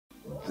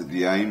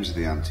the aims of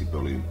the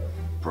anti-bullying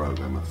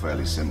programme are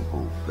fairly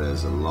simple.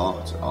 There's a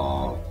lot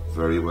of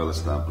very well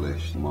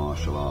established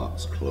martial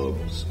arts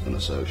clubs and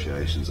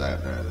associations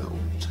out there that will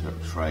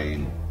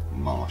train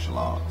martial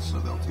arts. So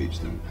they'll teach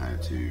them how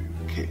to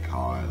kick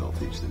high, they'll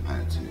teach them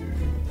how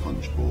to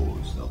punch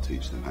boards, they'll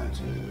teach them how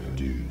to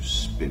do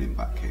spinning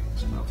back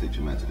kicks, and they'll teach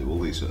them how to do all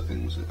these sort of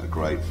things that are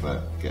great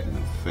for getting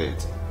them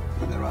fit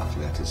and their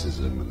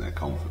athleticism and their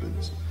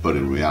confidence. But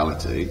in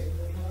reality,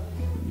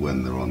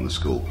 when they're on the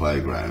school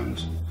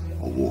playground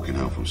or walking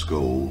home from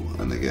school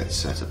and they get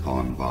set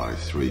upon by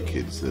 3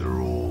 kids that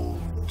are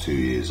all 2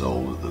 years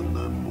older than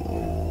them,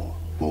 or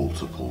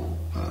multiple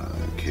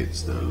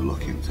kids that are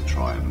looking to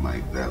try and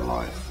make their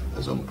life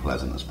as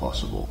unpleasant as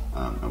possible.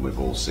 And we've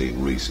all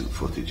seen recent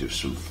footage of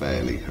some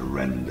fairly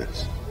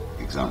horrendous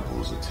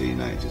examples of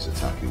teenagers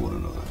attacking one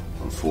another.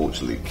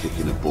 Unfortunately,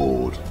 kicking a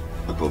board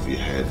above your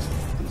head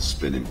and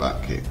spinning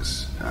back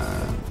kicks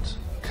and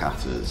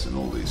katas and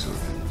all these sort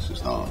of things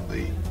just aren't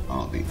the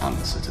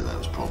answer to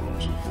those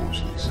problems,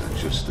 unfortunately. So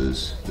just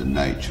as the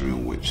nature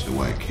in which the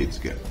way kids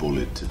get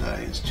bullied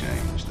today has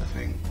changed, I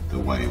think the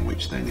way in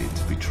which they need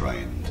to be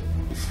trained to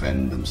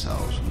defend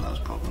themselves from those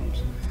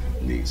problems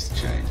needs to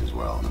change as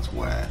well. And that's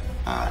where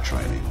our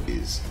training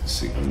is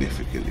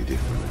significantly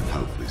different and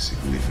hopefully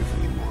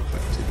significantly more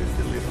effective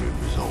in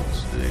delivering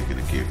results that are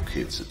going to give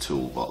kids a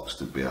toolbox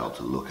to be able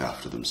to look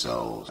after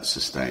themselves,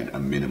 sustain a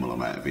minimal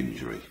amount of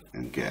injury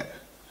and get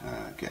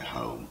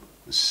home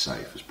as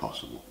safe as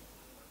possible.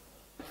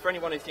 For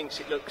anyone who thinks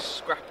it looks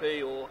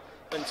scrappy or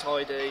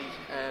untidy,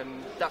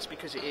 that's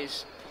because it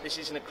is. This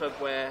isn't a club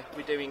where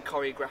we're doing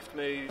choreographed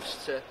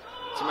moves to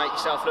make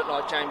yourself look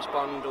like James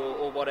Bond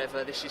or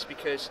whatever. This is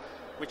because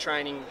we're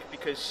training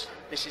because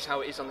this is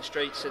how it is on the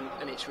streets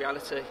and it's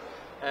reality.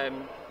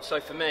 So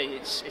for me,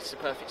 it's the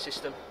perfect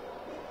system.